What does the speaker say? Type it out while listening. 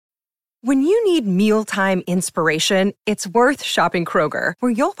When you need mealtime inspiration, it's worth shopping Kroger,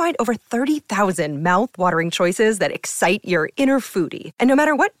 where you'll find over 30,000 mouth-watering choices that excite your inner foodie. And no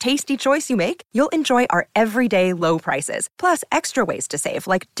matter what tasty choice you make, you'll enjoy our everyday low prices, plus extra ways to save,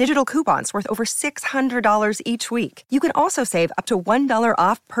 like digital coupons worth over $600 each week. You can also save up to $1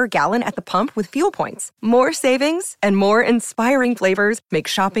 off per gallon at the pump with fuel points. More savings and more inspiring flavors make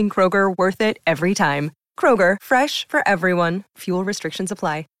shopping Kroger worth it every time. Kroger, fresh for everyone. Fuel restrictions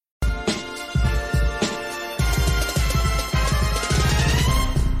apply.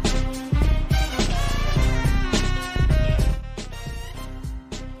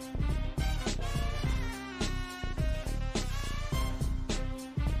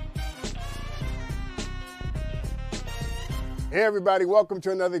 Hey everybody, welcome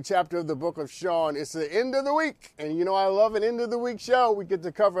to another chapter of the Book of Sean. It's the end of the week, and you know I love an end of the week show. We get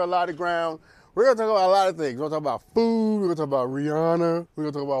to cover a lot of ground. We're going to talk about a lot of things. We're going to talk about food, we're going to talk about Rihanna, we're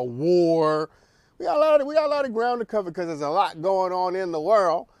going to talk about war. We got a lot of ground to cover because there's a lot going on in the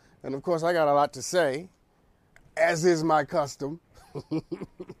world. And of course, I got a lot to say, as is my custom. We're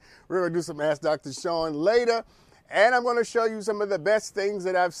going to do some Ask Dr. Sean later, and I'm going to show you some of the best things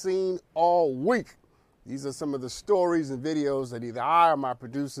that I've seen all week. These are some of the stories and videos that either I or my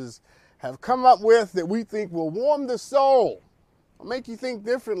producers have come up with that we think will warm the soul or make you think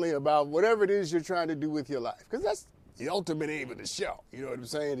differently about whatever it is you're trying to do with your life. Because that's the ultimate aim of the show. You know what I'm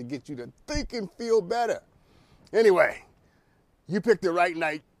saying? To get you to think and feel better. Anyway, you picked the right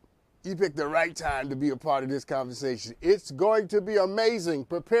night. You picked the right time to be a part of this conversation. It's going to be amazing.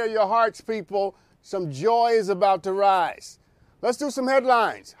 Prepare your hearts, people. Some joy is about to rise. Let's do some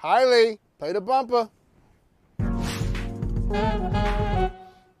headlines. Hi, Lee. Play the bumper.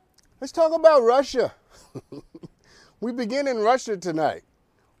 Let's talk about Russia. We begin in Russia tonight.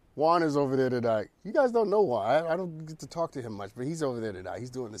 Juan is over there tonight. You guys don't know Juan. I don't get to talk to him much, but he's over there tonight. He's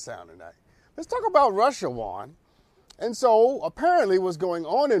doing the sound tonight. Let's talk about Russia, Juan. And so apparently what's going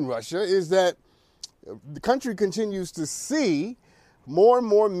on in Russia is that the country continues to see more and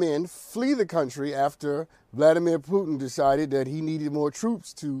more men flee the country after Vladimir Putin decided that he needed more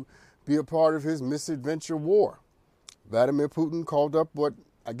troops to be a part of his misadventure war. Vladimir Putin called up what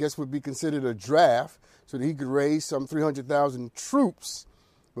I guess would be considered a draft so that he could raise some 300,000 troops.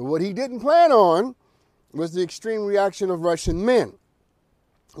 But what he didn't plan on was the extreme reaction of Russian men,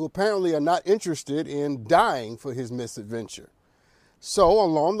 who apparently are not interested in dying for his misadventure. So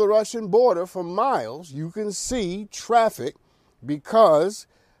along the Russian border for miles, you can see traffic because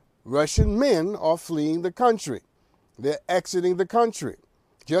Russian men are fleeing the country. They're exiting the country.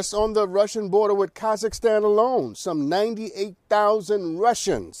 Just on the Russian border with Kazakhstan alone, some 98,000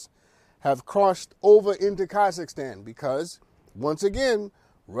 Russians have crossed over into Kazakhstan because, once again,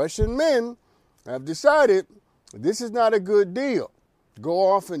 Russian men have decided this is not a good deal.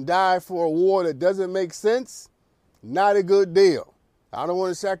 Go off and die for a war that doesn't make sense, not a good deal. I don't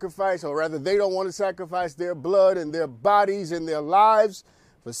want to sacrifice, or rather they don't want to sacrifice their blood and their bodies and their lives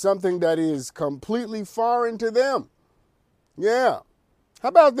for something that is completely foreign to them. Yeah. How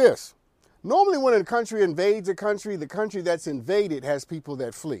about this? Normally when a country invades a country, the country that's invaded has people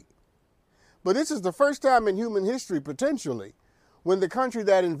that flee. But this is the first time in human history, potentially, when the country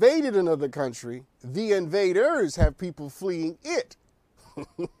that invaded another country, the invaders have people fleeing it.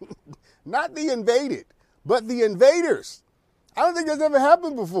 Not the invaded, but the invaders. I don't think that's ever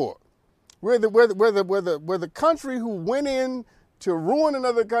happened before. Where the country who went in to ruin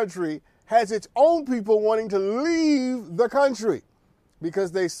another country has its own people wanting to leave the country.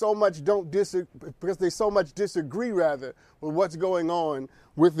 Because they so much disagree with what's going on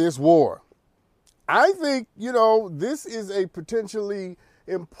with this war. I think, this is a potentially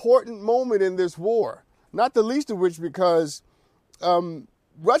important moment in this war. Not the least of which because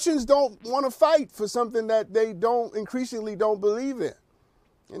Russians don't want to fight for something that they increasingly don't believe in.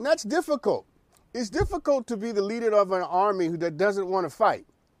 And that's difficult. It's difficult to be the leader of an army that doesn't want to fight.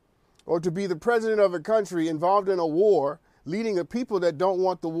 Or to be the president of a country involved in a war leading a people that don't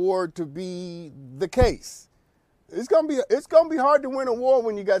want the war to be the case. It's gonna be hard to win a war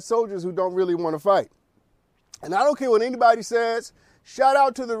when you got soldiers who don't really want to fight. And I don't care what anybody says. Shout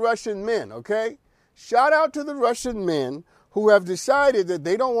out to the Russian men, okay? Shout out to the Russian men who have decided that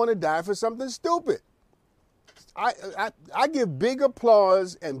they don't want to die for something stupid. I give big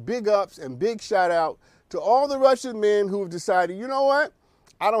applause and big ups and big shout out to all the Russian men who have decided, you know what?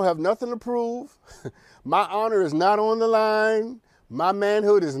 I don't have nothing to prove. My honor is not on the line. My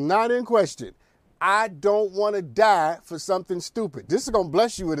manhood is not in question. I don't want to die for something stupid. This is going to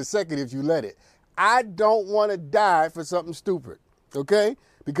bless you in a second if you let it. I don't want to die for something stupid, okay?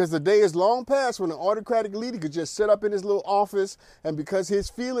 Because the day is long past when an autocratic leader could just sit up in his little office, and because his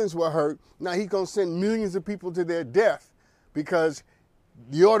feelings were hurt, now he's going to send millions of people to their death because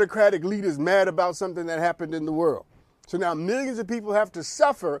the autocratic leader is mad about something that happened in the world. So now millions of people have to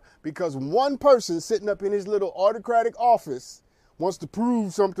suffer because one person sitting up in his little autocratic office wants to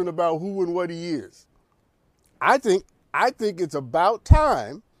prove something about who and what he is. I think it's about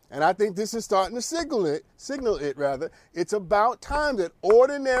time, and I think this is starting to signal it. It's about time that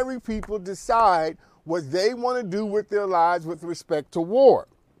ordinary people decide what they want to do with their lives with respect to war.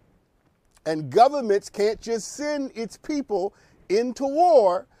 And governments can't just send its people into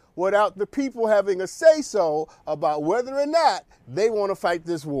war without the people having a say-so about whether or not they want to fight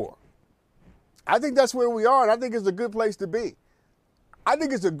this war. I think that's where we are, and I think it's a good place to be. I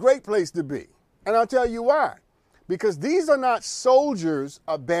think it's a great place to be, and I'll tell you why. Because these are not soldiers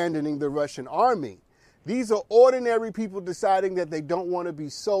abandoning the Russian army. These are ordinary people deciding that they don't want to be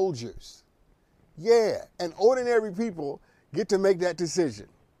soldiers. Yeah, and ordinary people get to make that decision.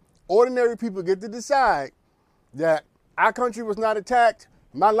 Ordinary people get to decide that our country was not attacked,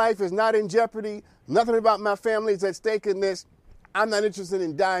 my life is not in jeopardy, nothing about my family is at stake in this. I'm not interested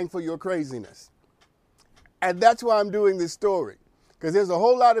in dying for your craziness. And that's why I'm doing this story. Because there's a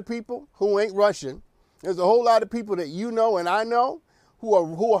whole lot of people who ain't Russian. There's a whole lot of people that you know and I know who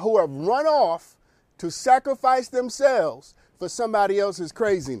have run off to sacrifice themselves for somebody else's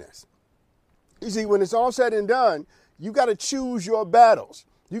craziness. You see, when it's all said and done, you got to choose your battles.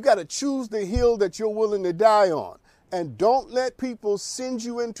 You got to choose the hill that you're willing to die on. And don't let people send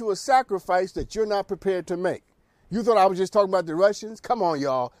you into a sacrifice that you're not prepared to make. You thought I was just talking about the Russians? Come on,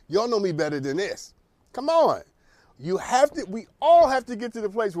 y'all. Y'all know me better than this. Come on. We all have to get to the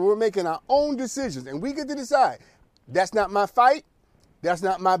place where we're making our own decisions, and we get to decide, that's not my fight, that's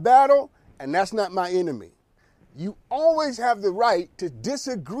not my battle, and that's not my enemy. You always have the right to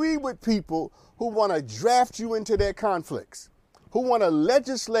disagree with people who want to draft you into their conflicts, who want to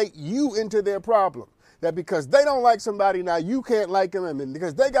legislate you into their problem. That because they don't like somebody, now you can't like them, and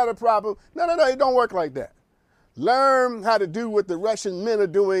because they got a problem. No, it don't work like that. Learn how to do what the Russian men are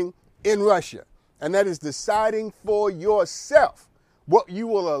doing in Russia. And that is deciding for yourself what you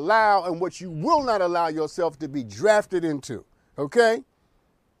will allow and what you will not allow yourself to be drafted into. Okay?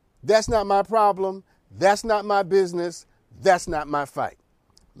 That's not my problem. That's not my business. That's not my fight.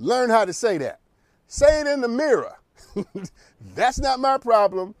 Learn how to say that. Say it in the mirror. That's not my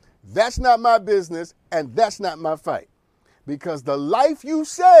problem. That's not my business. And that's not my fight. Because the life you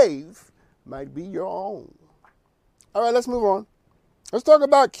save might be your own. All right, let's move on. Let's talk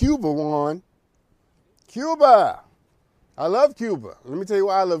about Cuba, Juan. Cuba. I love Cuba. Let me tell you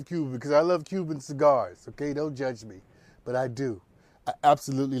why I love Cuba, because I love Cuban cigars. Okay, don't judge me, but I do. I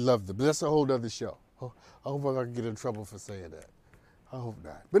absolutely love them. But that's a whole other show. I hope I'm not going to get in trouble for saying that. I hope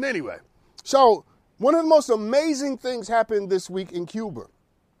not. But anyway, so one of the most amazing things happened this week in Cuba.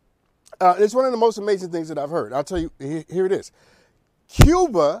 It's one of the most amazing things that I've heard. I'll tell you, here it is.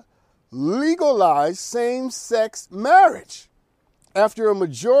 Cuba legalized same-sex marriage after a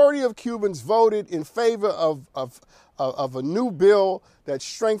majority of Cubans voted in favor of a new bill that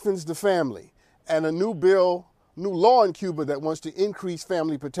strengthens the family and a new law in Cuba that wants to increase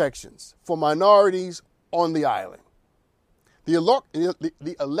family protections for minorities on the island.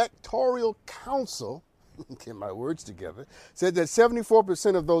 The Electoral Council, get my words together, said that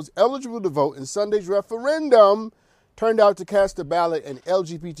 74% of those eligible to vote in Sunday's referendum turned out to cast a ballot, and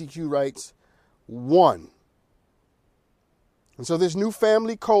LGBTQ rights won. And so this new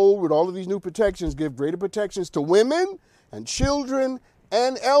family code with all of these new protections give greater protections to women and children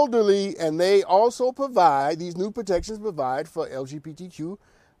and elderly, and they also these new protections provide for LGBTQ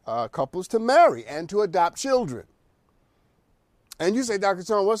couples to marry and to adopt children. And you say, Dr.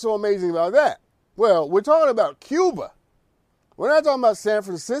 Tom, what's so amazing about that? Well, we're talking about Cuba. We're not talking about San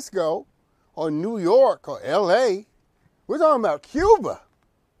Francisco or New York or LA. We're talking about Cuba.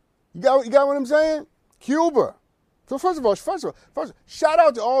 You got what I'm saying? Cuba. So first of all, shout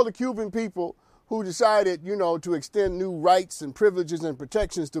out to all the Cuban people who decided, to extend new rights and privileges and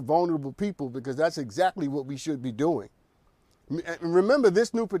protections to vulnerable people, because that's exactly what we should be doing. And remember,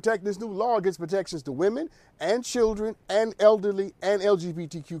 this new law gives protections to women and children and elderly and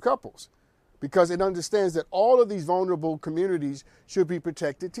LGBTQ couples, because it understands that all of these vulnerable communities should be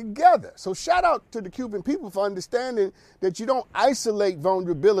protected together. So shout out to the Cuban people for understanding that you don't isolate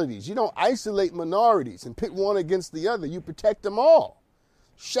vulnerabilities. You don't isolate minorities and pit one against the other. You protect them all.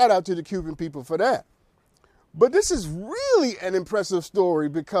 Shout out to the Cuban people for that. But this is really an impressive story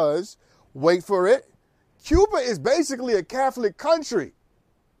because, wait for it, Cuba is basically a Catholic country.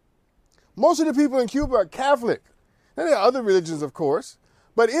 Most of the people in Cuba are Catholic. And there are other religions, of course.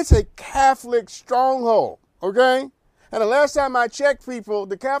 but it's a Catholic stronghold, okay? And the last time I checked, people,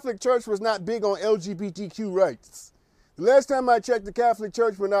 the Catholic Church was not big on LGBTQ rights. The last time I checked, the Catholic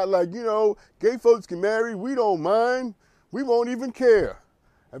Church were not like, gay folks can marry, we don't mind, we won't even care.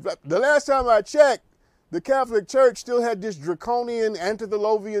 The last time I checked, the Catholic Church still had this draconian,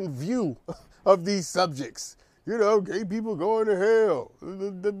 antediluvian view of these subjects. Gay people going to hell.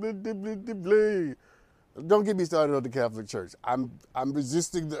 Don't get me started on the Catholic Church. I'm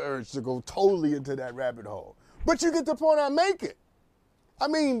resisting the urge to go totally into that rabbit hole. But you get the point I'm making. I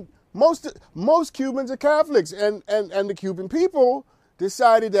mean, most Cubans are Catholics, and the Cuban people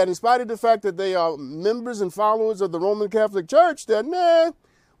decided that in spite of the fact that they are members and followers of the Roman Catholic Church, that,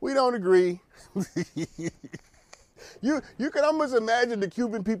 we don't agree. You can almost imagine the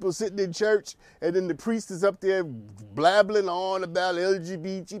Cuban people sitting in church, and then the priest is up there blabbling on about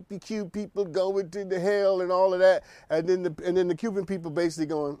LGBTQ people going to the hell and all of that, and then the Cuban people basically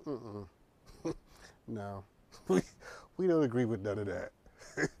going, no, we don't agree with none of that.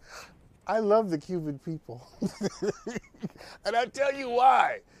 I love the Cuban people, and I'll tell you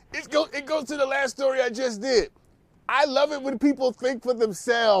why. It goes to the last story I just did. I love it when people think for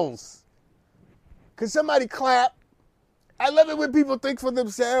themselves. Can somebody clap? I love it when people think for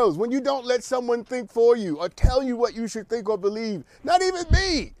themselves, when you don't let someone think for you or tell you what you should think or believe. Not even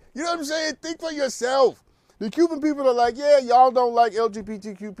me. You know what I'm saying? Think for yourself. The Cuban people are like, yeah, y'all don't like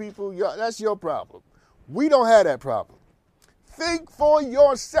LGBTQ people. That's your problem. We don't have that problem. Think for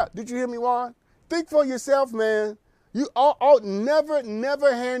yourself. Did you hear me, Juan? Think for yourself, man. You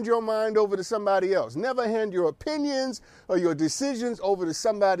never hand your mind over to somebody else. Never hand your opinions or your decisions over to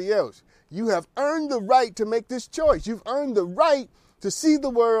somebody else. You have earned the right to make this choice. You've earned the right to see the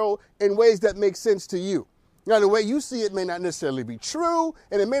world in ways that make sense to you. Now, the way you see it may not necessarily be true,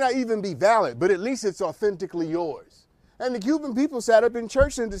 and it may not even be valid, but at least it's authentically yours. And the Cuban people sat up in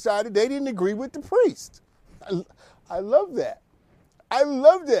church and decided they didn't agree with the priest. I love that. I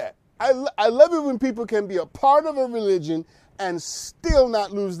love that. I love it when people can be a part of a religion and still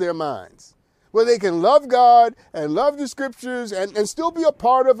not lose their minds. Where they can love God and love the scriptures and still be a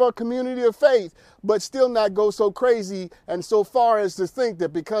part of a community of faith, but still not go so crazy and so far as to think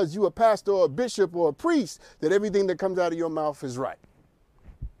that because you a pastor or a bishop or a priest, that everything that comes out of your mouth is right.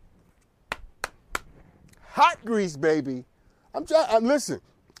 Hot grease, baby. Listen,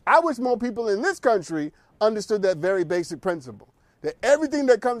 I wish more people in this country understood that very basic principle. That everything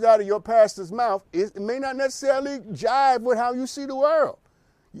that comes out of your pastor's mouth, it may not necessarily jive with how you see the world.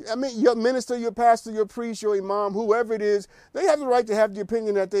 I mean, your minister, your pastor, your priest, your imam, whoever it is, they have the right to have the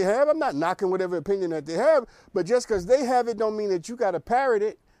opinion that they have. I'm not knocking whatever opinion that they have, but just because they have it don't mean that you got to parrot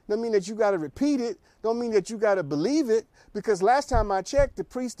it, don't mean that you got to repeat it, don't mean that you got to believe it, because last time I checked, the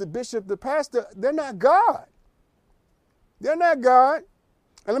priest, the bishop, the pastor, they're not God. They're not God.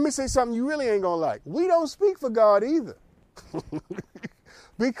 And let me say something you really ain't going to like. We don't speak for God either.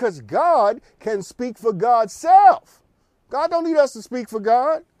 Because God can speak for God's self. God don't need us to speak for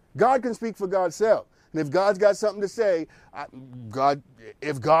God. God can speak for God's self. And if God's got something to say,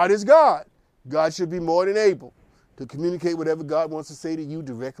 if God is God, God should be more than able to communicate whatever God wants to say to you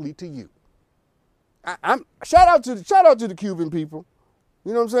directly to you. Shout out to the Cuban people.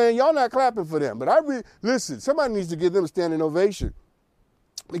 You know what I'm saying? Y'all not clapping for them, but listen. Somebody needs to give them a standing ovation,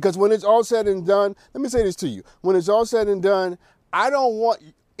 because when it's all said and done, let me say this to you: when it's all said and done, I don't want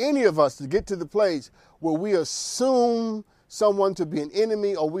any of us to get to the place where we assume someone to be an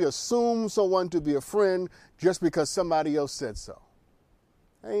enemy or we assume someone to be a friend just because somebody else said so.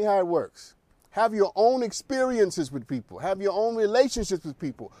 That ain't how it works. Have your own experiences with people. Have your own relationships with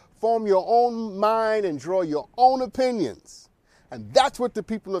people. Form your own mind and draw your own opinions. And that's what the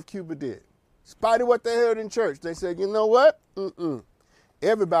people of Cuba did. In spite of what they heard in church, they said, you know what?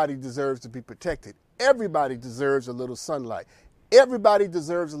 Everybody deserves to be protected. Everybody deserves a little sunlight. Everybody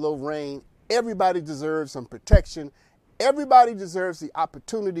deserves a little rain. Everybody deserves some protection. Everybody deserves the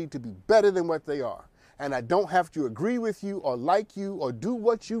opportunity to be better than what they are. And I don't have to agree with you or like you or do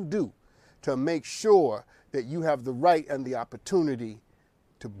what you do to make sure that you have the right and the opportunity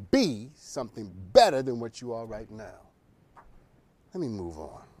to be something better than what you are right now. Let me move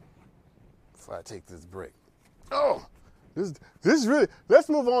on before I take this break. This is really, let's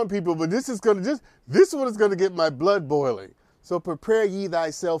move on, people, but this one is going to get my blood boiling. So prepare ye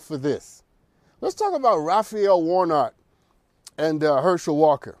thyself for this. Let's talk about Raphael Warnock and Herschel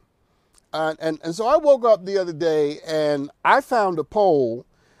Walker. And so I woke up the other day and I found a poll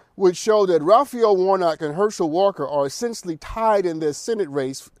which showed that Raphael Warnock and Herschel Walker are essentially tied in their Senate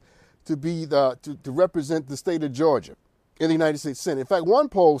race to represent the state of Georgia in the United States Senate. In fact, one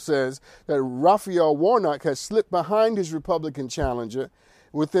poll says that Raphael Warnock has slipped behind his Republican challenger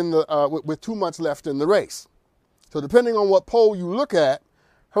within the with 2 months left in the race. So depending on what poll you look at,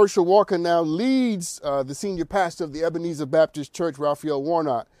 Herschel Walker now leads the senior pastor of the Ebenezer Baptist Church, Raphael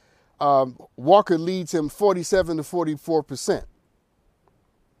Warnock. Walker leads him 47 to 44%.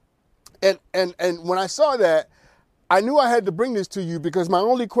 And when I saw that, I knew I had to bring this to you because my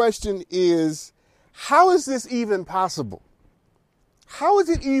only question is, how is this even possible? How is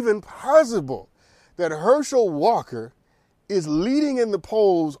it even possible that Herschel Walker is leading in the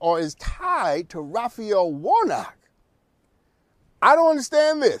polls or is tied to Raphael Warnock? I don't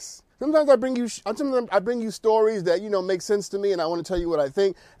understand this. Sometimes I bring you stories that, make sense to me and I want to tell you what I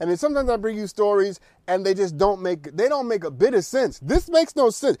think. And then sometimes I bring you stories and they just don't make a bit of sense. This makes no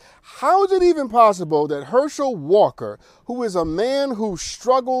sense. How is it even possible that Herschel Walker, who is a man who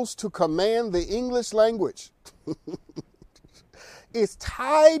struggles to command the English language, is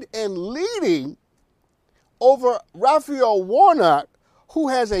tied and leading over Raphael Warnock, who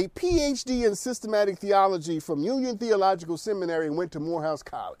has a PhD in systematic theology from Union Theological Seminary and went to Morehouse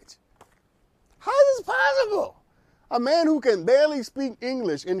College? How is this possible? A man who can barely speak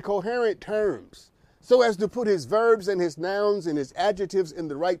English in coherent terms so as to put his verbs and his nouns and his adjectives in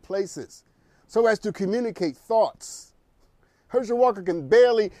the right places, so as to communicate thoughts. Herschel Walker can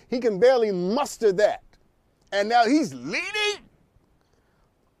barely muster that. And now he's leading?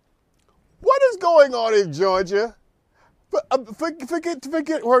 What is going on in Georgia? Forget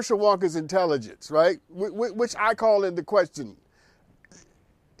Herschel Walker's intelligence, right? Which I call into question.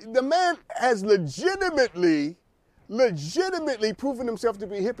 The man has legitimately proven himself to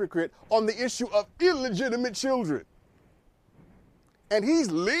be a hypocrite on the issue of illegitimate children. And he's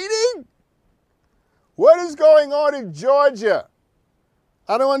leading? What is going on in Georgia?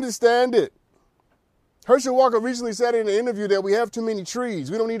 I don't understand it. Herschel Walker recently said in an interview that we have too many trees.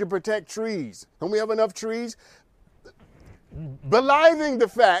 We don't need to protect trees. Don't we have enough trees? Believing the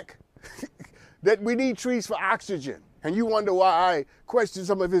fact that we need trees for oxygen. And you wonder why I question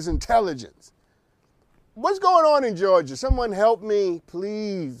some of his intelligence. What's going on in Georgia? Someone help me,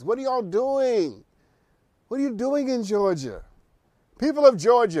 please. What are y'all doing? What are you doing in Georgia? People of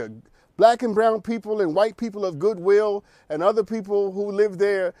Georgia, black and brown people and white people of goodwill and other people who live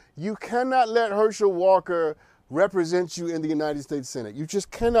there, you cannot let Herschel Walker represent you in the United States Senate. You just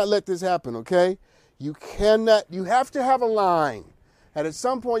cannot let this happen, okay? You have to have a line. And at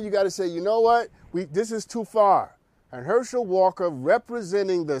some point you got to say, you know what? This is too far. And Herschel Walker,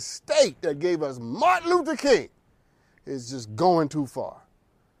 representing the state that gave us Martin Luther King, is just going too far.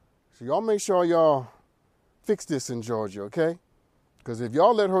 So y'all make sure y'all fix this in Georgia, okay? Because if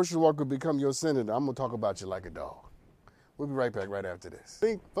y'all let Herschel Walker become your senator, I'm going to talk about you like a dog. We'll be right back right after this.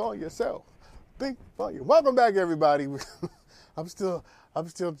 Think for yourself. Think for you. Welcome back, everybody. I'm still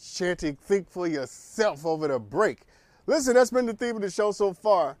chanting think for yourself over the break. Listen, that's been the theme of the show so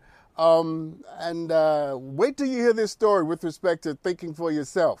far. Wait till you hear this story with respect to thinking for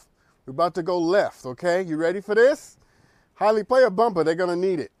yourself. We're about to go left, okay? You ready for this? Highly play a bumper. They're going to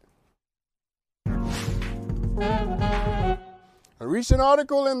need it. A recent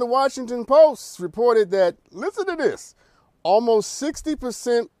article in the Washington Post reported that, listen to this, almost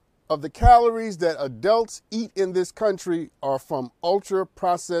 60% of the calories that adults eat in this country are from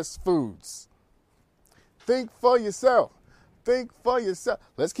ultra-processed foods. Think for yourself. Think for yourself.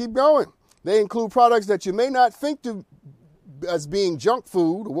 Let's keep going. They include products that you may not think to as being junk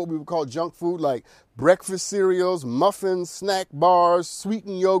food, or what we would call junk food, like breakfast cereals, muffins, snack bars,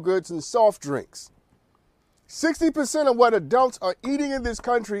 sweetened yogurts, and soft drinks. 60% of what adults are eating in this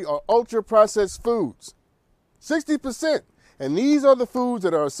country are ultra-processed foods. 60%. And these are the foods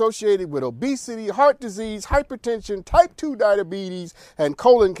that are associated with obesity, heart disease, hypertension, type 2 diabetes, and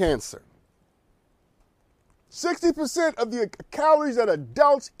colon cancer. 60% of the calories that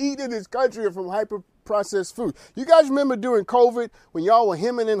adults eat in this country are from hyper-processed food. You guys remember during COVID when y'all were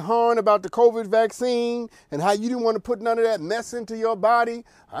hemming and hawing about the COVID vaccine and how you didn't want to put none of that mess into your body?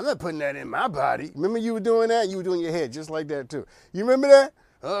 I'm not putting that in my body. Remember you were doing that? You were doing your head just like that too. You remember that?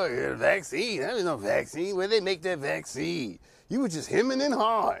 Oh, yeah, the vaccine. There was no vaccine. Where they make that vaccine? You were just hemming and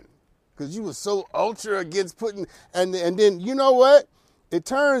hawing because you were so ultra against putting, and then you know what? It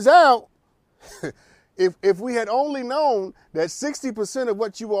turns out if we had only known that 60% of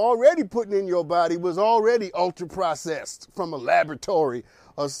what you were already putting in your body was already ultra processed from a laboratory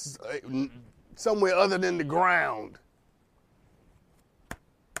or somewhere other than the ground.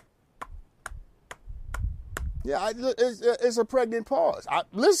 Yeah, it's a pregnant pause.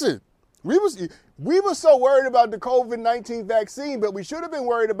 Listen, we were so worried about the COVID-19 vaccine, but we should have been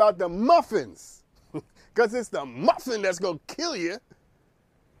worried about the muffins because it's the muffin that's going to kill you.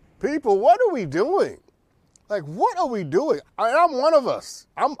 People, what are we doing? Like, what are we doing? I'm one of us.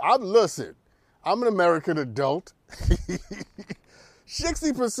 Listen, I'm an American adult.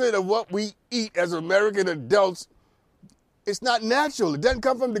 60% of what we eat as American adults, it's not natural. It doesn't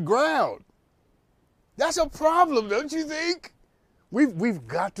come from the ground. That's a problem, don't you think? We've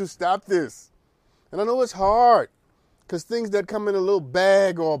got to stop this. And I know it's hard because things that come in a little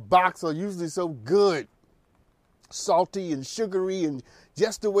bag or a box are usually so good, salty and sugary and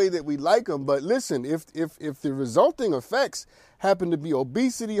just the way that we like them. But listen, if the resulting effects happen to be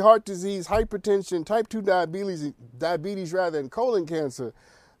obesity, heart disease, hypertension, type 2 diabetes rather, and colon cancer,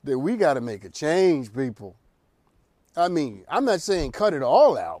 then we got to make a change, people. I mean, I'm not saying cut it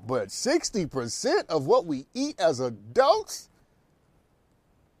all out, but 60% of what we eat as adults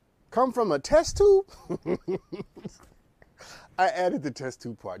come from a test tube? I added the test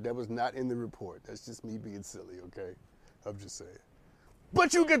tube part. That was not in the report. That's just me being silly, okay? I'm just saying.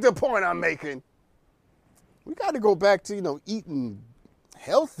 But you get the point I'm making. We got to go back to, eating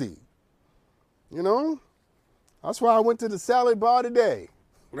healthy. That's why I went to the salad bar today.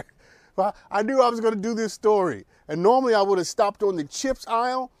 I knew I was going to do this story. And normally I would have stopped on the chips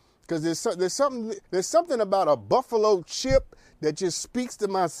aisle because there's something about a buffalo chip that just speaks to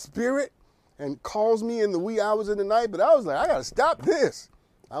my spirit and calls me in the wee hours of the night. But I was like, I got to stop this.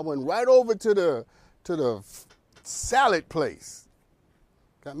 I went right over to the salad place.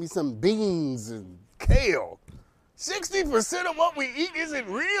 Got me some beans and kale. 60% of what we eat isn't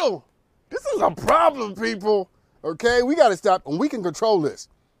real. This is a problem, people. Okay, we got to stop, and we can control this.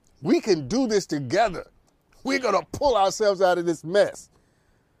 We can do this together. We're going to pull ourselves out of this mess.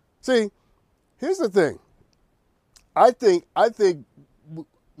 See, here's the thing. I think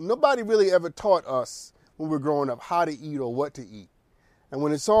nobody really ever taught us when we were growing up how to eat or what to eat. And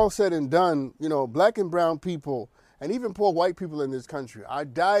when it's all said and done, black and brown people, and even poor white people in this country, our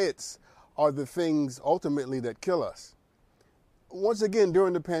diets are the things ultimately that kill us. Once again,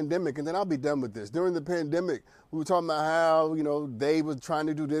 during the pandemic, and then I'll be done with this. During the pandemic, we were talking about how, they were trying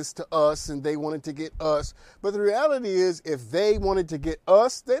to do this to us and they wanted to get us. But the reality is, if they wanted to get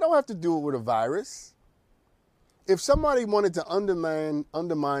us, they don't have to do it with a virus. If somebody wanted to undermine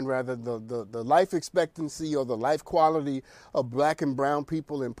the life expectancy or the life quality of black and brown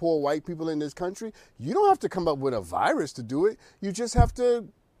people and poor white people in this country, you don't have to come up with a virus to do it. You just have to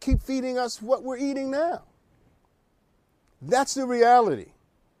keep feeding us what we're eating now. That's the reality.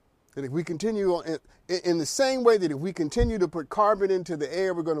 That if we continue on in the same way that if we continue to put carbon into the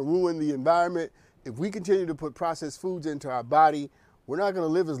air, we're going to ruin the environment. If we continue to put processed foods into our body, we're not going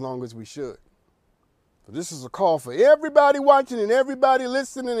to live as long as we should. So this is a call for everybody watching and everybody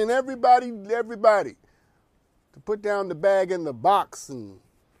listening and everybody to put down the bag in the box and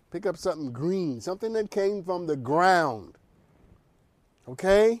pick up something green, something that came from the ground.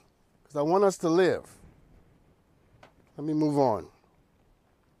 Okay? Because I want us to live. Let me move on.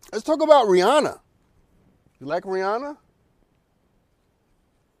 Let's talk about Rihanna. You like Rihanna?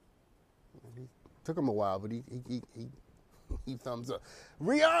 It took him a while, but he thumbs up.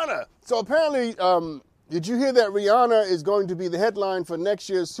 Rihanna. So apparently, did you hear that Rihanna is going to be the headline for next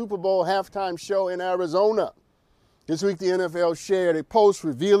year's Super Bowl halftime show in Arizona? This week, the NFL shared a post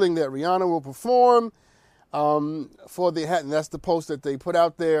revealing that Rihanna will perform for the hat, and that's the post that they put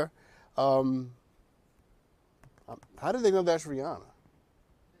out there. How did they know that's Rihanna?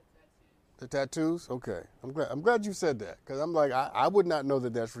 The tattoos? Okay. I'm glad you said that, because I'm like, I would not know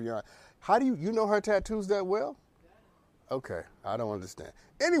that that's Rihanna. How do you know her tattoos that well? Okay, I don't understand.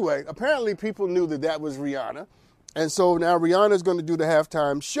 Anyway, apparently people knew that was Rihanna, and so now Rihanna's going to do the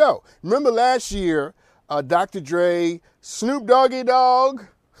halftime show. Remember last year, Dr. Dre, Snoop Doggy Dogg,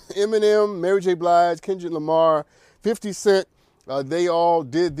 Eminem, Mary J. Blige, Kendrick Lamar, 50 Cent, they all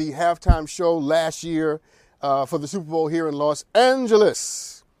did the halftime show last year for the Super Bowl here in Los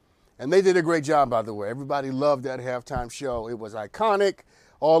Angeles. And they did a great job, by the way. Everybody loved that halftime show. It was iconic.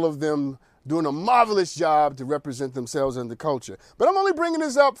 All of them doing a marvelous job to represent themselves and the culture. But I'm only bringing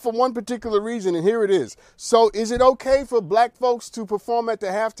this up for one particular reason, and here it is. So is it okay for black folks to perform at the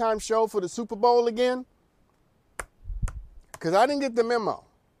halftime show for the Super Bowl again? Because I didn't get the memo.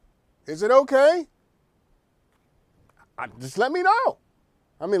 Is it okay? Just let me know.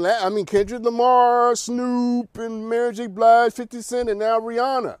 I mean, Kendrick Lamar, Snoop, and Mary J. Blige, 50 Cent, and now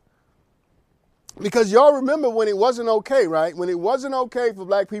Rihanna. Because y'all remember when it wasn't okay, right? When it wasn't okay for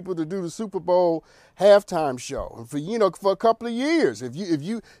black people to do the Super Bowl halftime show, and for a couple of years, if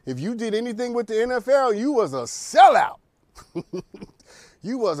you did anything with the NFL, you was a sellout.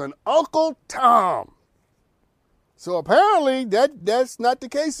 You was an Uncle Tom. So apparently that's not the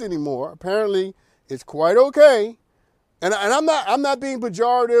case anymore. Apparently it's quite okay And I'm not being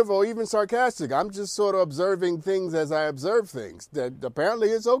pejorative or even sarcastic. I'm just sort of observing things as I observe things. That apparently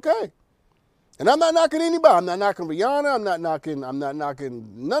it's okay. And I'm not knocking anybody. I'm not knocking Rihanna. I'm not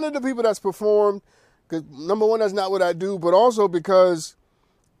knocking none of the people that's performed. Because number one, that's not what I do. But also because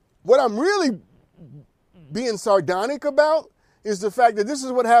what I'm really being sardonic about is the fact that this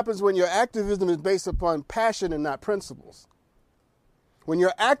is what happens when your activism is based upon passion and not principles. When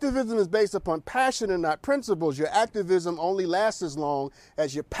your activism is based upon passion and not principles, your activism only lasts as long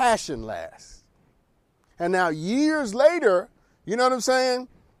as your passion lasts. And now years later, you know what I'm saying?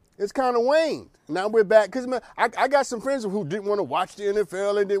 It's kind of waned. Now we're back. Because I got some friends who didn't want to watch the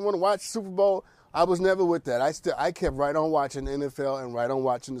NFL and didn't want to watch Super Bowl. I was never with that. I kept right on watching the NFL and right on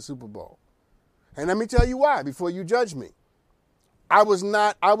watching the Super Bowl. And let me tell you why before you judge me. I was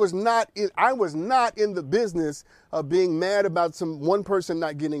not in the business of being mad about one person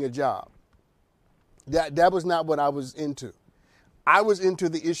not getting a job. That was not what I was into. I was into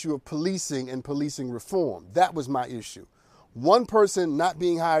the issue of policing and policing reform. That was my issue. One person not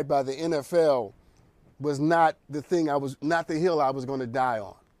being hired by the NFL was not the thing not the hill I was going to die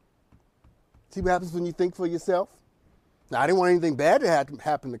on. See what happens when you think for yourself? Now, I didn't want anything bad to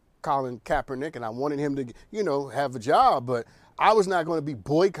happen to Colin Kaepernick, and I wanted him to, have a job, but I was not going to be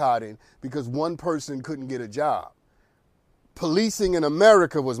boycotting because one person couldn't get a job. Policing in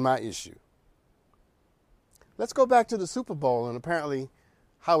America was my issue. Let's go back to the Super Bowl and apparently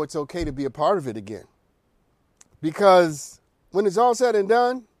how it's okay to be a part of it again. Because when it's all said and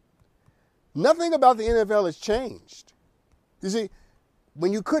done, nothing about the NFL has changed. You see,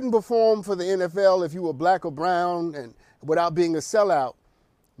 when you couldn't perform for the NFL if you were black or brown and without being a sellout,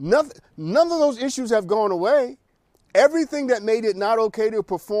 none of those issues have gone away. Everything that made it not okay to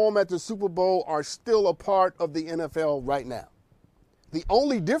perform at the Super Bowl are still a part of the NFL right now. The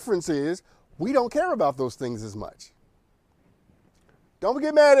only difference is we don't care about those things as much. Don't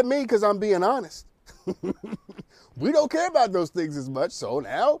get mad at me because I'm being honest. We don't care about those things as much. So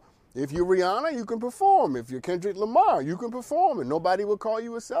now, if you're Rihanna, you can perform. If you're Kendrick Lamar, you can perform, and nobody will call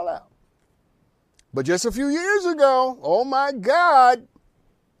you a sellout. But just a few years ago, oh my God,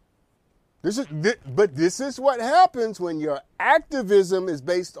 this is what happens when your activism is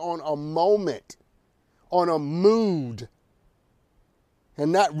based on a moment, on a mood,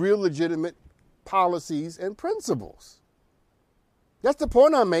 and not real legitimate policies and principles. That's the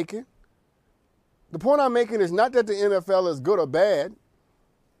point I'm making. The point I'm making is not that the NFL is good or bad.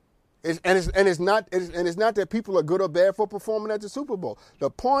 It's not that people are good or bad for performing at the Super Bowl. The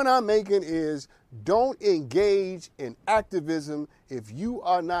point I'm making is don't engage in activism if you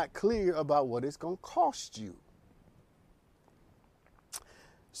are not clear about what it's going to cost you.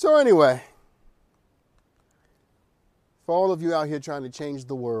 So anyway, for all of you out here trying to change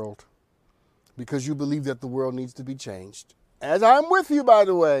the world because you believe that the world needs to be changed, as I'm with you, by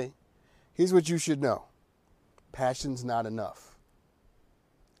the way, here's what you should know. Passion's not enough.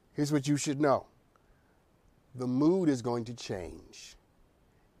 Here's what you should know. The mood is going to change.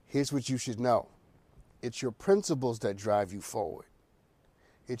 Here's what you should know. It's your principles that drive you forward.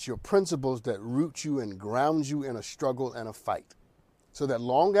 It's your principles that root you and ground you in a struggle and a fight. So that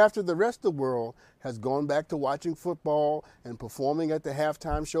long after the rest of the world has gone back to watching football and performing at the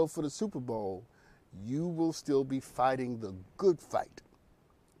halftime show for the Super Bowl, you will still be fighting the good fight.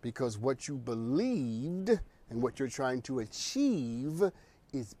 Because what you believed and what you're trying to achieve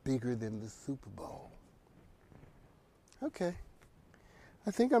is bigger than the Super Bowl. Okay.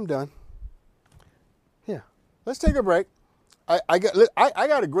 I think I'm done. Yeah. Let's take a break. I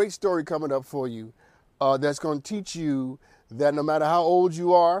got a great story coming up for you that's going to teach you that no matter how old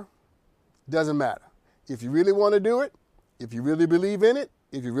you are, doesn't matter. If you really want to do it, if you really believe in it,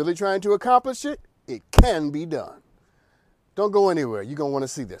 if you're really trying to accomplish it, it can be done. Don't go anywhere. You're going to want to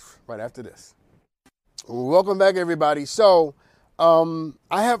see this right after this. Welcome back, everybody. So,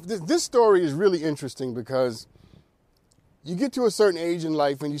 I have this story is really interesting because you get to a certain age in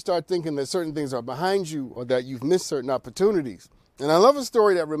life and you start thinking that certain things are behind you or that you've missed certain opportunities. And I love a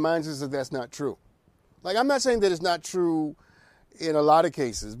story that reminds us that that's not true. Like, I'm not saying that it's not true in a lot of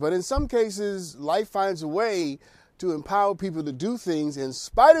cases, but in some cases, life finds a way to empower people to do things in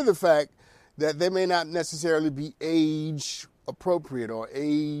spite of the fact that they may not necessarily be age appropriate or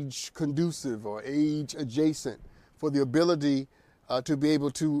age conducive or age adjacent for the ability to be able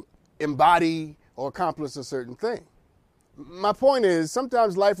to embody or accomplish a certain thing. My point is,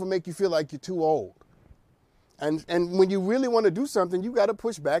 sometimes life will make you feel like you're too old. And when you really want to do something, you got to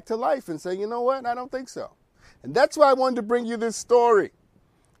push back to life and say, you know what, I don't think so. And that's why I wanted to bring you this story,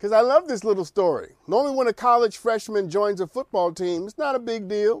 because I love this little story. Normally when a college freshman joins a football team, it's not a big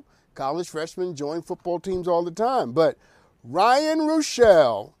deal. College freshmen join football teams all the time. But Ryan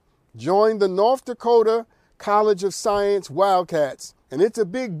Ruschel joined the North Dakota College of Science Wildcats. And it's a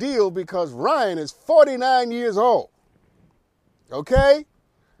big deal because Ryan is 49 years old. Okay?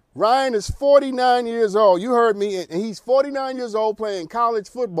 Ryan is 49 years old. You heard me. And he's 49 years old playing college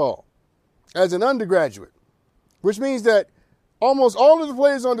football as an undergraduate, which means that almost all of the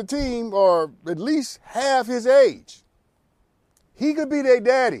players on the team are at least half his age. He could be their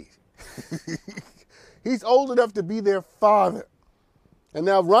daddy. He's old enough to be their father. And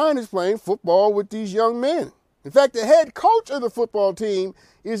now Ryan is playing football with these young men. In fact, the head coach of the football team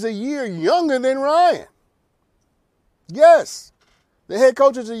is a year younger than Ryan. Yes, the head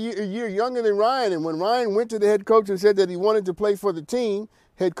coach is a year younger than Ryan. And when Ryan went to the head coach and said that he wanted to play for the team,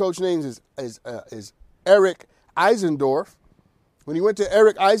 head coach name is Eric Eisendorf. When he went to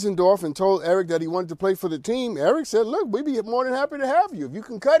Eric Eisendorf and told Eric that he wanted to play for the team, Eric said, look, we'd be more than happy to have you. If you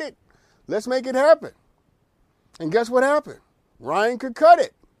can cut it, let's make it happen. And guess what happened? Ryan could cut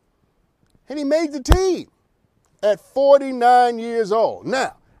it. And he made the team at 49 years old.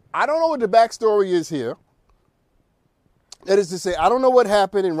 Now, I don't know what the backstory is here. That is to say, I don't know what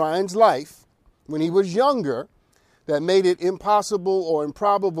happened in Ryan's life when he was younger that made it impossible or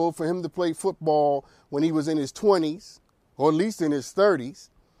improbable for him to play football when he was in his 20s, or at least in his 30s.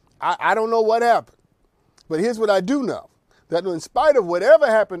 I don't know what happened. But here's what I do know. That in spite of whatever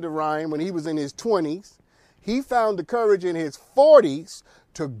happened to Ryan when he was in his 20s, he found the courage in his 40s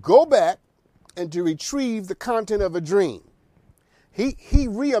to go back and to retrieve the content of a dream. He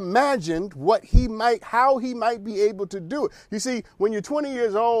reimagined how he might be able to do it. You see, when you're 20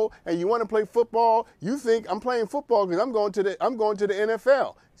 years old and you want to play football, you think I'm playing football because I'm going to the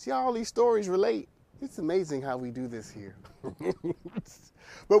NFL. See how all these stories relate? It's amazing how we do this here.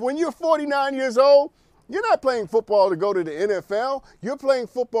 But when you're 49 years old, you're not playing football to go to the NFL. You're playing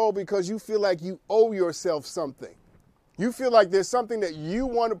football because you feel like you owe yourself something. You feel like there's something that you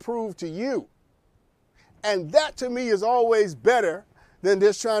want to prove to you. And that, to me, is always better than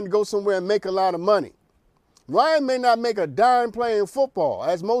just trying to go somewhere and make a lot of money. Ryan may not make a dime playing football,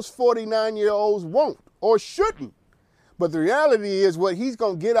 as most 49-year-olds won't or shouldn't. But the reality is what he's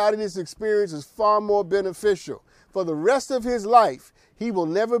going to get out of this experience is far more beneficial. For the rest of his life, he will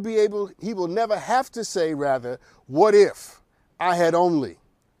never have to say, what if I had only?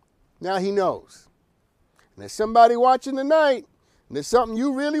 Now he knows. And there's somebody watching tonight, and there's something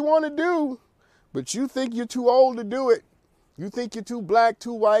you really want to do, but you think you're too old to do it. You think you're too black,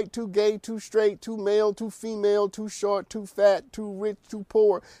 too white, too gay, too straight, too male, too female, too short, too fat, too rich, too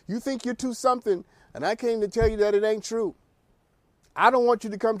poor. You think you're too something, and I came to tell you that it ain't true. I don't want you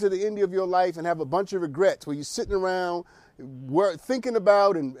to come to the end of your life and have a bunch of regrets where you're sitting around thinking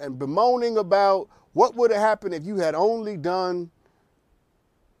about and bemoaning about what would have happened if you had only done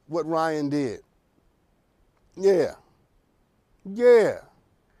what Ryan did. Yeah.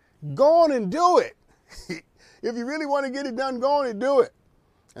 Go on and do it. If you really want to get it done, go on and do it.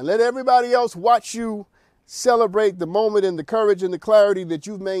 And let everybody else watch you celebrate the moment and the courage and the clarity that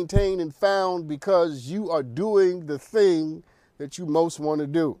you've maintained and found because you are doing the thing that you most want to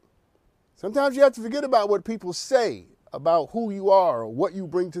do. Sometimes you have to forget about what people say about who you are or what you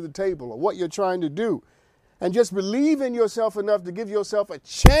bring to the table or what you're trying to do. And just believe in yourself enough to give yourself a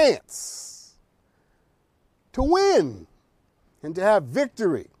chance to win and to have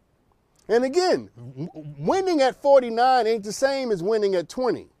victory. And again, winning at 49 ain't the same as winning at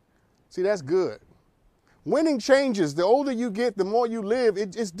 20. See, that's good. Winning changes. The older you get, the more you live.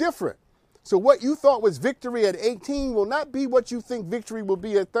 It's different. So what you thought was victory at 18 will not be what you think victory will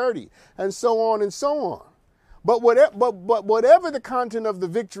be at 30, and so on and so on. But whatever the content of the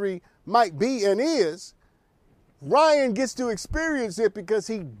victory might be and is, Ryan gets to experience it because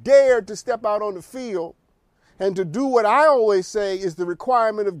he dared to step out on the field and to do what I always say is the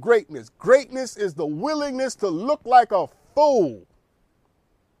requirement of greatness. Greatness is the willingness to look like a fool.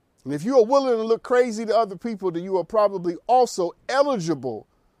 And if you are willing to look crazy to other people, then you are probably also eligible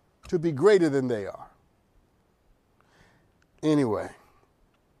to be greater than they are. Anyway,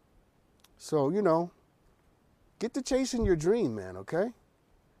 so, get to chasing your dream, man, okay?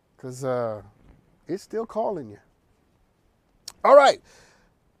 Because it's still calling you. All right.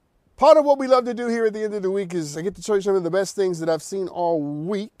 Part of what we love to do here at the end of the week is I get to show you some of the best things that I've seen all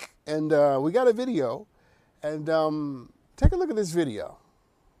week. And we got a video. And take a look at this video.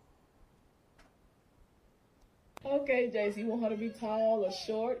 Okay, Jace, you want her to be tall or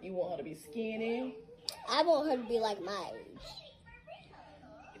short? You want her to be skinny? I want her to be like my age.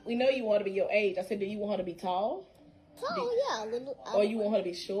 We know you want her to be your age. I said, do you want her to be tall? Tall, yeah. Or you want her to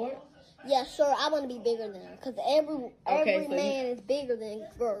be short? Yeah, sure. I want to be bigger than her because every man is bigger than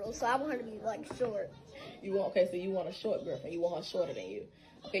girls, so I want her to be like short. So you want a short girlfriend. You want her shorter than you.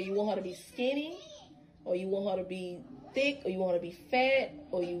 Okay, you want her to be skinny, or you want her to be thick, or you want her to be fat,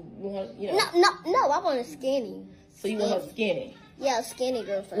 or you want her, No, I want her skinny. So you want her skinny? Yeah, skinny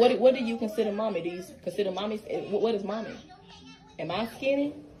girlfriend. What do you consider mommy? Do you consider mommy? What is mommy? Am I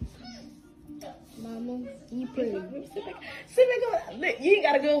skinny? Mama, you pretty. Sit back. You ain't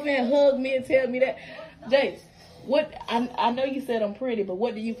gotta go over and hug me and tell me that. Jace, what? I know you said I'm pretty, but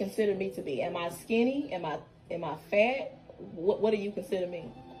what do you consider me to be? Am I skinny? Am I fat? What do you consider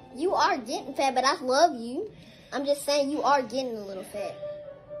me? You are getting fat, but I love you. I'm just saying you are getting a little fat.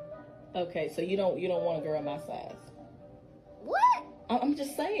 Okay, so you don't want a girl my size. What? I'm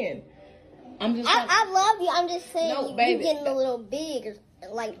just saying. I love you. I'm just saying No, baby. You're getting a little big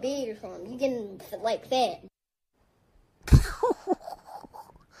or something. You're getting like fat.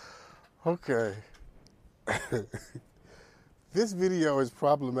 Okay. This video is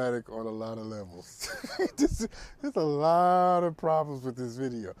problematic on a lot of levels. There's a lot of problems with this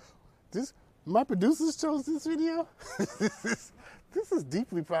video. My producers chose this video. This is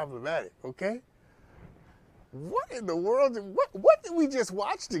deeply problematic, okay? What in the world? What did we just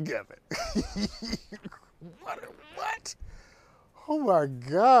watch together? What? Oh my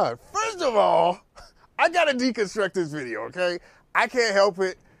God. First of all, I gotta deconstruct this video, okay? I can't help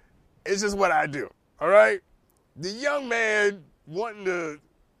it. It's just what I do, all right? The young man wanting the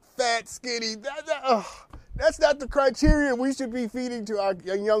fat, skinny, that's not the criteria we should be feeding to our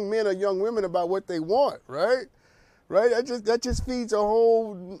young men or young women about what they want, right? Right? That just feeds a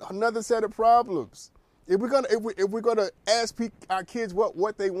whole another set of problems. If we're gonna ask our kids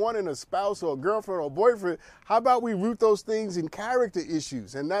what they want in a spouse or a girlfriend or boyfriend, how about we root those things in character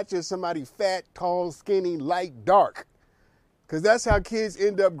issues and not just somebody fat, tall, skinny, light, dark? Because that's how kids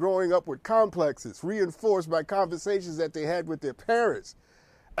end up growing up with complexes, reinforced by conversations that they had with their parents.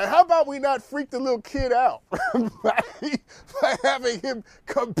 And how about we not freak the little kid out by having him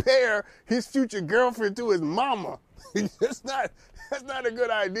compare his future girlfriend to his mama? That's not a good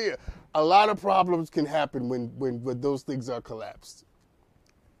idea. A lot of problems can happen when those things are collapsed.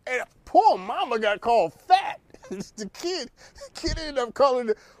 And poor mama got called fat. The kid ended up calling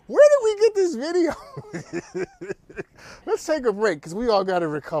it. Where did we get this video? Let's take a break because we all got to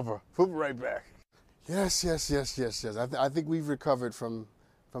recover. We'll be right back. Yes. I think we've recovered from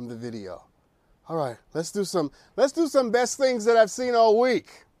the video. All right, let's do some best things that I've seen all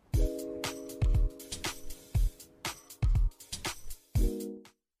week.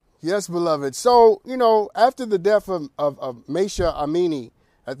 Yes, beloved. So, after the death of Mahsa Amini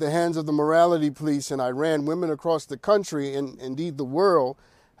at the hands of the morality police in Iran, women across the country and indeed the world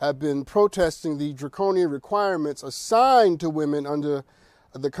have been protesting the draconian requirements assigned to women under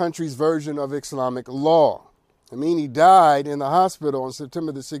the country's version of Islamic law. Amini died in the hospital on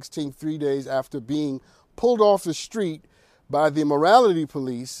September the 16th, 3 days after being pulled off the street by the morality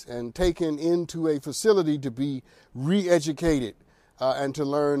police and taken into a facility to be re-educated and to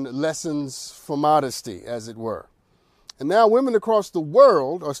learn lessons for modesty, as it were. And now women across the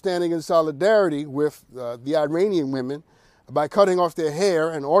world are standing in solidarity with the Iranian women by cutting off their hair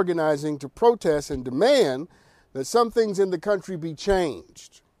and organizing to protest and demand that some things in the country be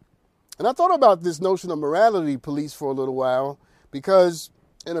changed. And I thought about this notion of morality police for a little while because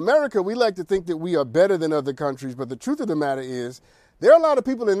in America, we like to think that we are better than other countries, but the truth of the matter is there are a lot of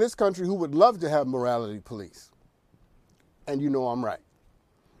people in this country who would love to have morality police. And I'm right.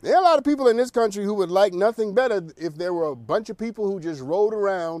 There are a lot of people in this country who would like nothing better if there were a bunch of people who just rode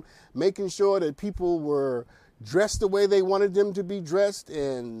around making sure that people were dressed the way they wanted them to be dressed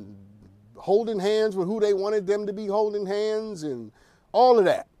and holding hands with who they wanted them to be holding hands and all of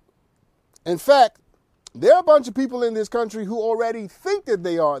that. In fact, there are a bunch of people in this country who already think that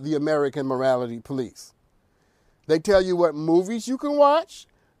they are the American morality police. They tell you what movies you can watch.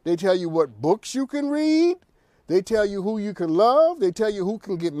 They tell you what books you can read. They tell you who you can love. They tell you who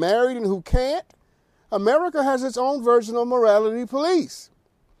can get married and who can't. America has its own version of morality police.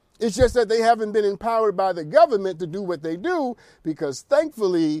 It's just that they haven't been empowered by the government to do what they do because,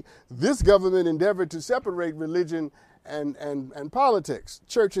 thankfully, this government endeavored to separate religion and politics,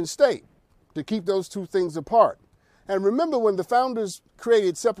 church and state, to keep those two things apart. And remember, when the founders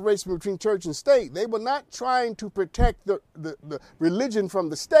created separation between church and state, they were not trying to protect the religion from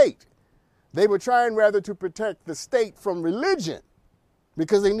the state. They were trying rather to protect the state from religion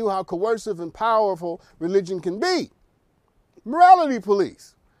because they knew how coercive and powerful religion can be. Morality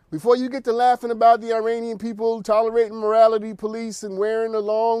police. Before you get to laughing about the Iranian people tolerating morality police and wearing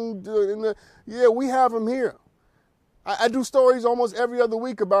we have them here. I do stories almost every other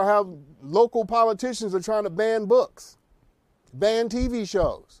week about how local politicians are trying to ban books, ban TV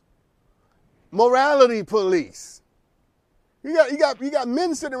shows, morality police. You got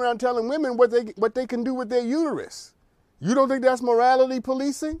men sitting around telling women what they can do with their uterus. You don't think that's morality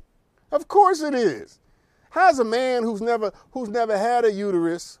policing? Of course it is. How's a man who's never had a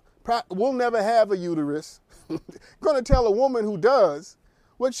uterus, will never have a uterus, going to tell a woman who does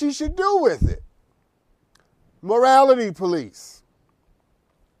what she should do with it? Morality police.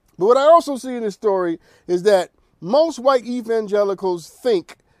 But what I also see in this story is that most white evangelicals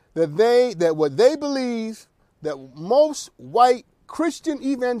think that what they believe, that most white Christian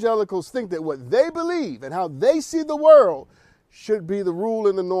evangelicals think that what they believe and how they see the world should be the rule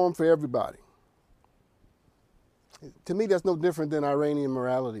and the norm for everybody. To me, that's no different than Iranian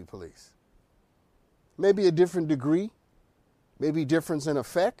morality police. Maybe a different degree, maybe difference in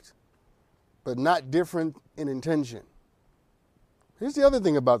effect, but not different in intention. Here's the other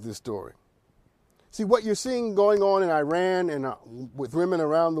thing about this story. See, what you're seeing going on in Iran and with women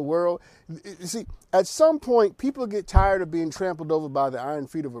around the world, you see, at some point, people get tired of being trampled over by the iron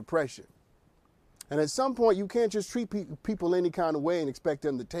feet of oppression. And at some point, you can't just treat people any kind of way and expect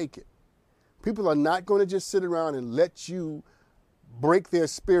them to take it. People are not going to just sit around and let you break their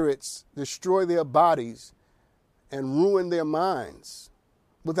spirits, destroy their bodies, and ruin their minds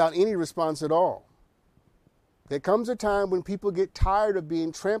without any response at all. There comes a time when people get tired of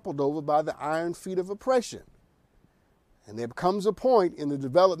being trampled over by the iron feet of oppression. And there comes a point in the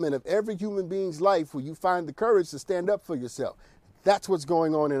development of every human being's life where you find the courage to stand up for yourself. That's what's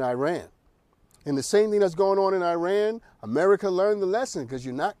going on in Iran. And the same thing that's going on in Iran, America learned the lesson, because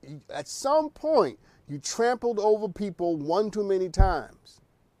at some point, you trampled over people one too many times.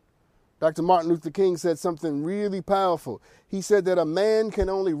 Dr. Martin Luther King said something really powerful. He said that a man can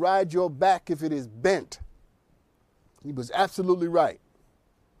only ride your back if it is bent. He was absolutely right.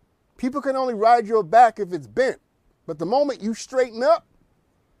 People can only ride your back if it's bent. But the moment you straighten up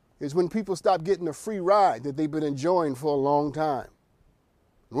is when people stop getting a free ride that they've been enjoying for a long time.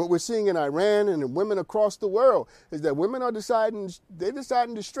 And what we're seeing in Iran and in women across the world is that women are deciding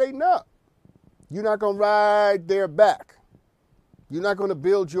to straighten up. You're not going to ride their back. You're not going to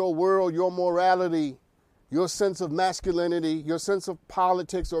build your world, your morality, your sense of masculinity, your sense of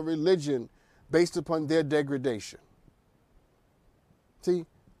politics or religion based upon their degradation. See,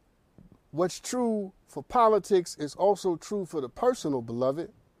 what's true for politics is also true for the personal,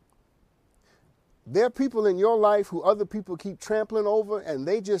 beloved. There are people in your life who other people keep trampling over, and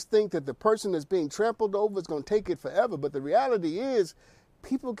they just think that the person that's being trampled over is going to take it forever. But the reality is,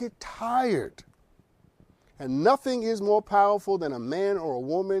 people get tired. And nothing is more powerful than a man or a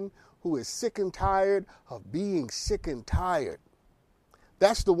woman who is sick and tired of being sick and tired.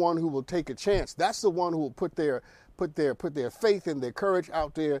 That's the one who will take a chance. That's the one who will put their faith and their courage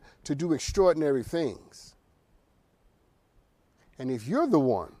out there to do extraordinary things. And if you're the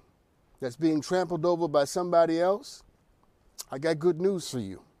one that's being trampled over by somebody else, I got good news for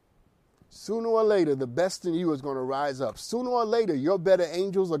you. Sooner or later, the best in you is going to rise up. Sooner or later, your better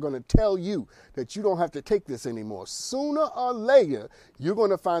angels are going to tell you that you don't have to take this anymore. Sooner or later, you're going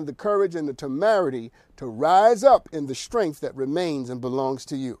to find the courage and the temerity to rise up in the strength that remains and belongs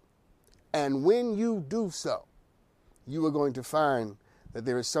to you. And when you do so, you are going to find that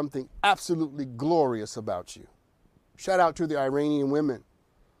there is something absolutely glorious about you. Shout out to the Iranian women.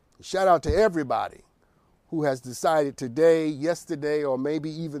 Shout out to everybody who has decided today, yesterday, or maybe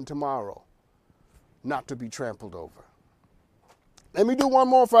even tomorrow not to be trampled over. Let me do one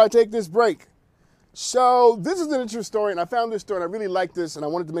more before I take this break. So this is an interesting story, and I found this story, and I really like this, and I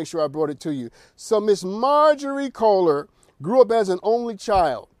wanted to make sure I brought it to you. So Miss Marjorie Kohler grew up as an only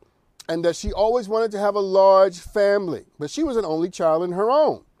child, and that she always wanted to have a large family, but she was an only child in her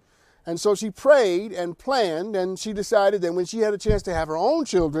own. And so she prayed and planned, and she decided that when she had a chance to have her own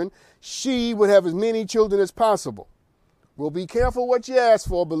children, she would have as many children as possible. Well, be careful what you ask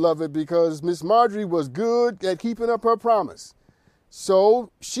for, beloved, because Miss Marjorie was good at keeping up her promise.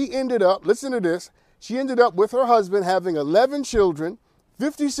 So she ended up, listen to this, she ended up with her husband having 11 children,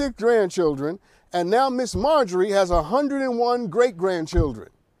 56 grandchildren, and now Miss Marjorie has 101 great-grandchildren.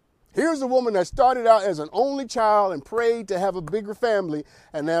 Here's a woman that started out as an only child and prayed to have a bigger family,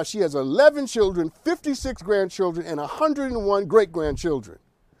 and now she has 11 children, 56 grandchildren, and 101 great-grandchildren.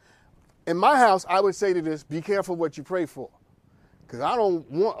 In my house, I would say to this, be careful what you pray for, because I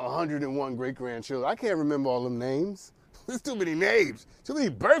don't want 101 great-grandchildren. I can't remember all them names. There's too many names, too many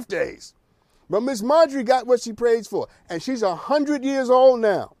birthdays. But Miss Marjorie got what she prays for, and she's 100 years old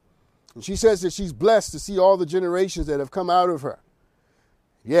now. And she says that she's blessed to see all the generations that have come out of her.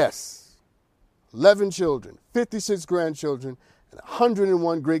 Yes, 11 children, 56 grandchildren, and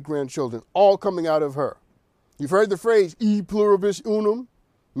 101 great-grandchildren, all coming out of her. You've heard the phrase, e pluribus unum,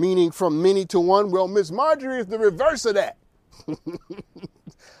 meaning from many to one. Well, Miss Marjorie is the reverse of that.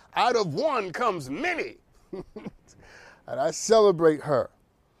 Out of one comes many. And I celebrate her.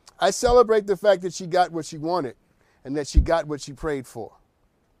 I celebrate the fact that she got what she wanted and that she got what she prayed for.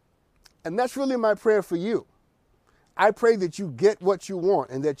 And that's really my prayer for you. I pray that you get what you want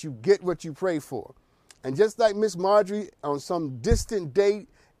and that you get what you pray for. And just like Miss Marjorie on some distant day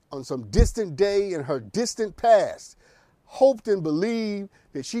in her distant past, hoped and believed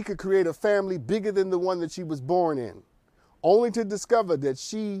that she could create a family bigger than the one that she was born in, only to discover that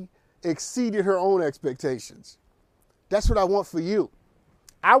she exceeded her own expectations. That's what I want for you.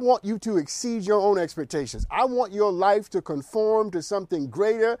 I want you to exceed your own expectations. I want your life to conform to something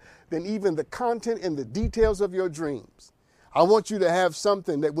greater than even the content and the details of your dreams. I want you to have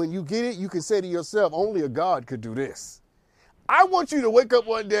something that when you get it, you can say to yourself, only a God could do this. I want you to wake up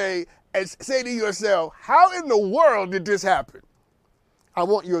one day and say to yourself, how in the world did this happen? I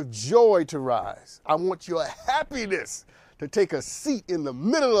want your joy to rise. I want your happiness to take a seat in the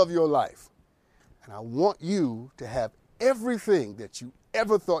middle of your life. And I want you to have everything that you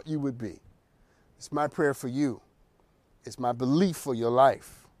ever thought you would be. It's my prayer for you. It's my belief for your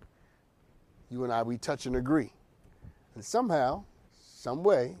life. You and I, we touch and agree. And somehow, some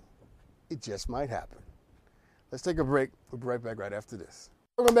way, it just might happen. Let's take a break. We'll be right back right after this.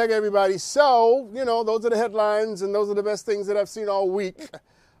 Welcome back, everybody. So, those are the headlines, and those are the best things that I've seen all week.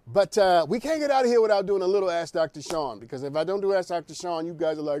 But we can't get out of here without doing a little Ask Dr. Sean, because if I don't do Ask Dr. Sean, you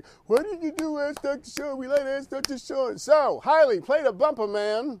guys are like, why did you do Ask Dr. Sean? We like Ask Dr. Sean. So, Hailey, play the bumper,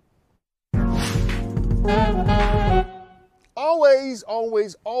 man. Always,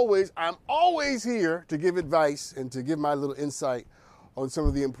 always, always, I'm always here to give advice and to give my little insight on some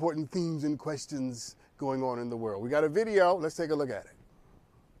of the important themes and questions going on in the world. We got a video. Let's take a look at it.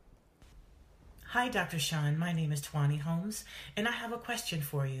 Hi, Dr. Sean. My name is Twani Holmes, and I have a question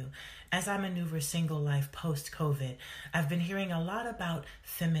for you. As I maneuver single life post-COVID, I've been hearing a lot about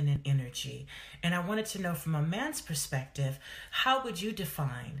feminine energy, and I wanted to know from a man's perspective, how would you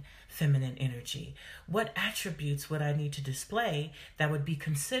define feminine energy? What attributes would I need to display that would be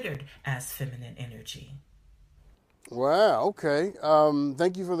considered as feminine energy? Wow, okay.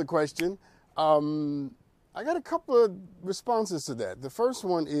 Thank you for the question. I got a couple of responses to that. The first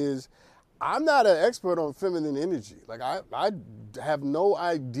one is, I'm not an expert on feminine energy. Like I have no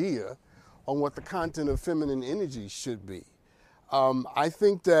idea on what the content of feminine energy should be. I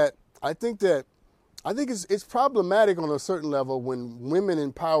think it's problematic on a certain level when women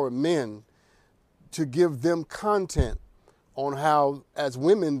empower men to give them content on how, as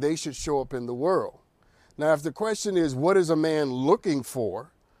women, they should show up in the world. Now, if the question is, what is a man looking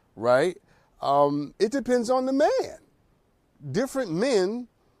for, right? It depends on the man. Different men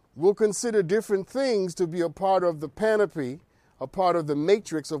will consider different things to be a part of the panoply, a part of the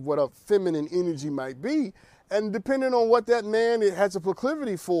matrix of what a feminine energy might be. And depending on what that man has a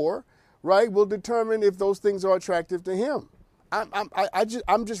proclivity for, right, will determine if those things are attractive to him.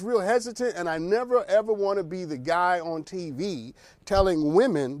 I'm just real hesitant, and I never, ever want to be the guy on TV telling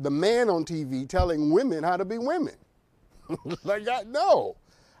women, the man on TV telling women how to be women. I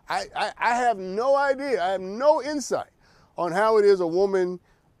have no idea. I have no insight on how it is a woman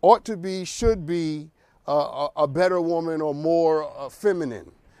ought to be, should be a better woman or more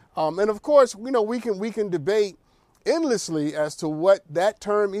feminine. And of course, we can debate endlessly as to what that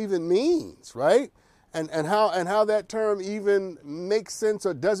term even means, right? And how that term even makes sense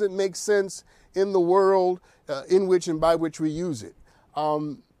or doesn't make sense in the world in which and by which we use it.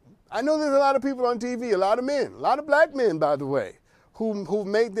 I know there's a lot of people on TV, a lot of men, a lot of black men, by the way, who've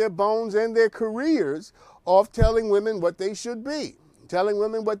made their bones and their careers off telling women what they should be, telling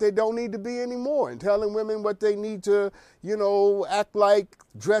women what they don't need to be anymore, and telling women what they need to, act like,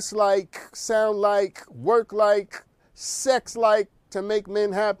 dress like, sound like, work like, sex like to make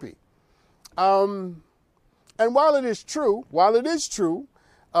men happy. And while it is true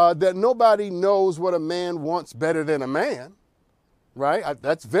that nobody knows what a man wants better than a man, right?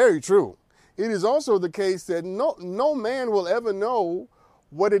 That's very true. It is also the case that no man will ever know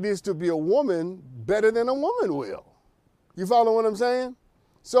what it is to be a woman better than a woman will. You follow what I'm saying?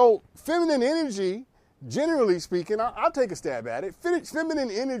 So feminine energy, generally speaking, I'll take a stab at it.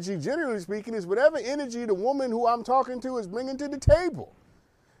 Feminine energy, generally speaking, is whatever energy the woman who I'm talking to is bringing to the table.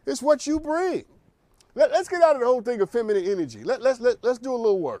 It's what you bring. Let's get out of the whole thing of feminine energy. Let's do a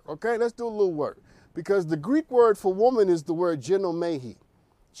little work, okay? Let's do a little work. Because the Greek word for woman is the word genomehi.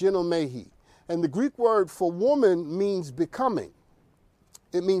 And the Greek word for woman means becoming.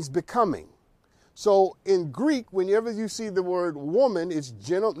 It means becoming. So in Greek, whenever you see the word woman, it's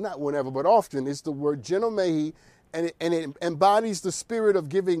not whenever, but often, it's the word genomehi, and it embodies the spirit of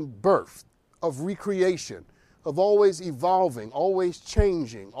giving birth, of recreation, of always evolving, always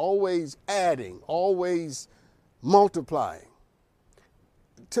changing, always adding, always multiplying.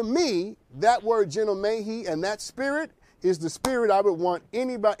 To me, that word genomehi and that spirit is the spirit I would want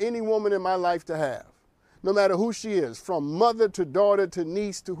any woman in my life to have. No matter who she is, from mother to daughter to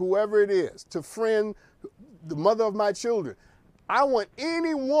niece to whoever it is, to friend, the mother of my children. I want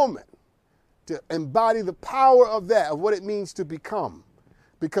any woman to embody the power of that, of what it means to become.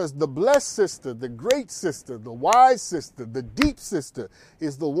 Because the blessed sister, the great sister, the wise sister, the deep sister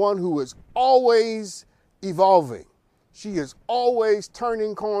is the one who is always evolving. She is always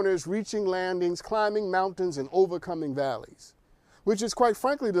turning corners, reaching landings, climbing mountains, and overcoming valleys. Which is, quite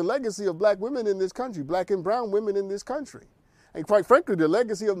frankly, the legacy of black women in this country, black and brown women in this country. And quite frankly, the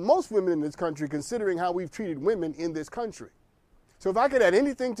legacy of most women in this country, considering how we've treated women in this country. So if I could add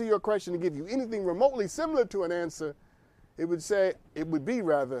anything to your question and give you anything remotely similar to an answer, it would be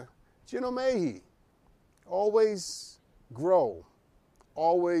genomehi. Always grow,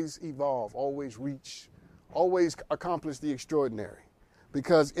 always evolve, always reach, always accomplish the extraordinary.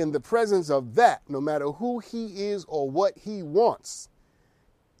 Because in the presence of that, no matter who he is or what he wants,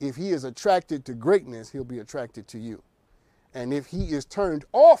 if he is attracted to greatness, he'll be attracted to you. And if he is turned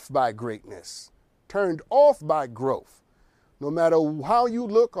off by greatness, turned off by growth, no matter how you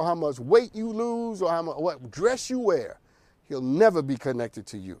look or how much weight you lose or what dress you wear, he'll never be connected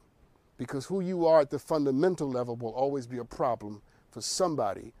to you. Because who you are at the fundamental level will always be a problem for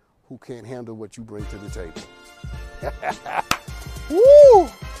somebody who can't handle what you bring to the table. Woo!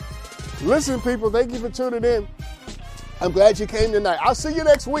 Listen, people, thank you for tuning in. I'm glad you came tonight. I'll see you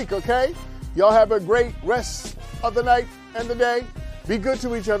next week, okay? Y'all have a great rest of the night and the day. Be good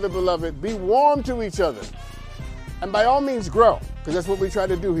to each other, beloved. Be warm to each other. And by all means, grow, because that's what we try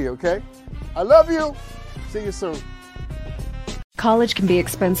to do here, okay? I love you. See you soon. College can be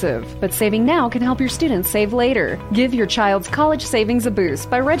expensive, but saving now can help your students save later. Give your child's college savings a boost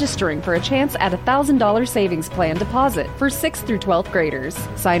by registering for a chance at a $1,000 savings plan deposit for 6th through 12th graders.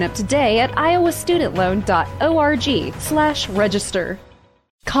 Sign up today at iowastudentloan.org/register.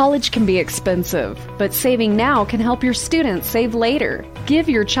 College can be expensive, but saving now can help your students save later. Give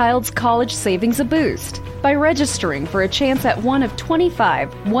your child's college savings a boost by registering for a chance at one of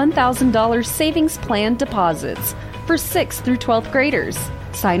 25 $1,000 savings plan deposits for 6th through 12th graders.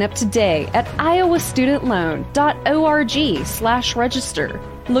 Sign up today at iowastudentloan.org/register.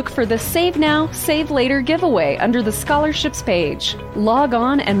 Look for the Save Now, Save Later giveaway under the scholarships page. Log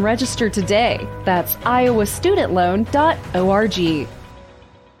on and register today. That's iowastudentloan.org.